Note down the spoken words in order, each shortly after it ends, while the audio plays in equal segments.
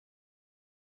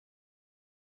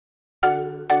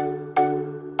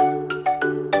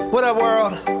What up,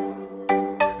 world?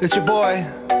 It's your boy,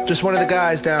 just one of the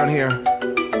guys down here.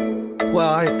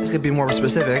 Well, I could be more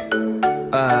specific.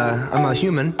 I'm a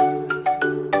human.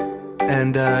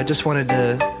 And just wanted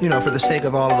to, you know, for the sake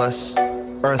of all of us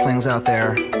earthlings out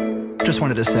there, just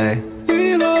wanted to say,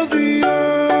 we love the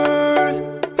earth,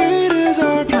 it is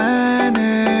our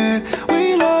planet.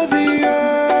 We love the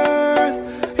earth,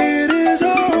 it is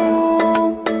our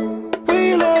home.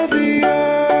 We love the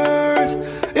earth,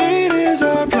 it is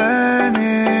our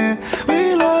planet.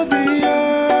 We love the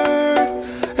earth,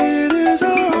 it is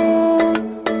our home.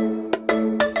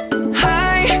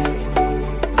 Hi,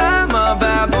 I'm a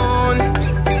baboon.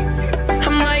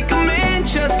 I'm like a man,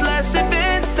 just less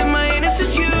advanced, and my anus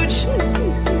is huge.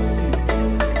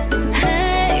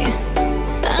 Hey,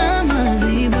 I'm a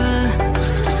zebra.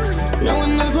 No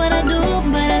one knows what I do,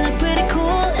 but I look pretty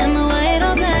cool in my white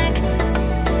or black.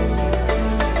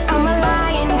 I'm a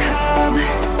lion cub,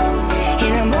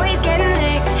 and I'm always getting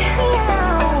licked.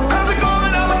 How's it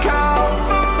going? I'm a cow.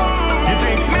 You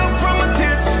drink milk from my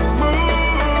tits.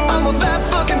 I'm a fat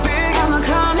fucking pig. I'm a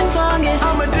common fungus.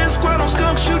 I'm a disgruntled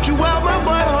skunk, shoot you out my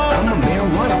butthole. I'm a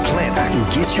marijuana plant, I can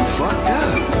get you fucked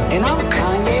up. And I'm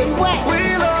Kanye West.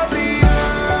 We love the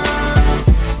earth.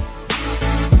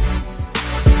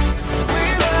 We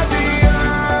love the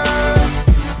earth.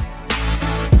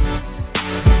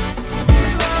 We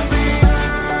love the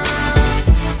earth.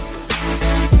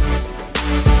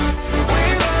 We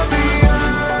love the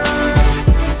earth.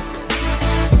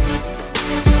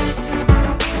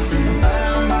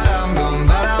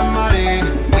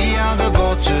 We are the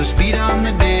vultures, feet on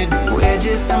the dead. We're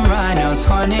just some rhinos,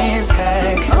 funny as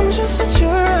heck. I'm just a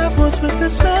giraffe, what's with the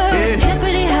snack?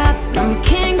 Hippity hop, I'm a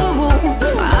kangaroo.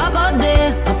 How about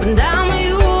there, up and down with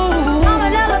you? I'm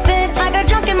an elephant, I got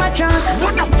junk in my trunk.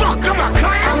 What the fuck, am I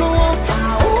clown? I'm a wolf,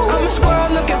 I'm a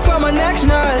squirrel looking for my next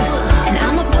nut. and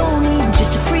I'm a pony,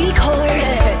 just a freak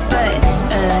horse. But,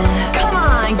 come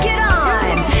on, get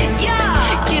on.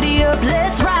 Yeah, giddy up,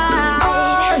 let's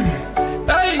ride.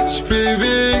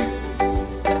 HPV,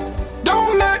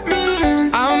 don't let me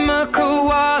in. I'm a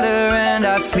koala and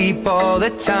I sleep all the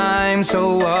time,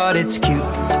 so what, it's cute.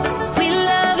 We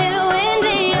love you,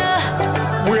 India.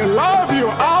 We love you,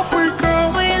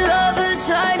 Africa. We love you,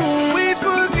 China. We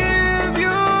forgive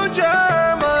you,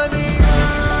 Germany.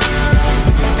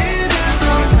 It is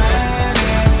our planet.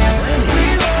 We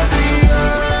love the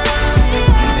earth.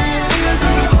 It is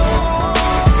our home.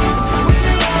 We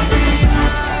love the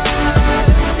earth.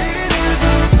 It is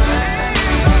our planet.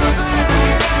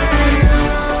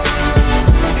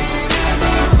 It is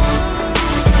our home.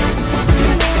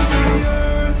 We love the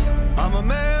earth. I'm a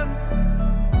man.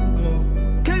 Hello.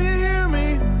 Can you hear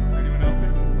me? Anyone out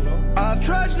there? Hello? I've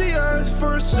trudged the earth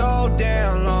for so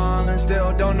damn long and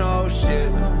still don't know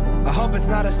shit. I hope it's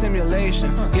not a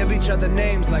simulation. Give each other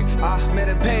names like Ahmed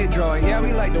and Pedro. And yeah,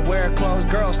 we like to wear clothes,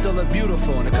 girls still look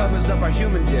beautiful, and it covers up our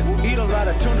human dip. Eat a lot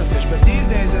of tuna fish, but these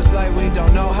days it's like we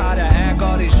don't know how to act.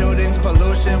 All these shootings,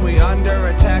 pollution, we under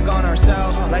attack on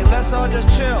ourselves. Like, let's all just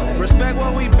chill, respect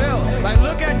what we built. Like,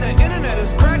 look at the internet,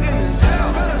 it's cracking as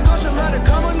hell. Fellas, don't you let it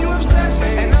come when you have sex.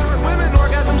 And I heard women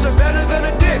orgasms are better than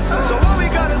a dick. So what we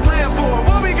got is land for,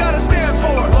 what we gotta stand for.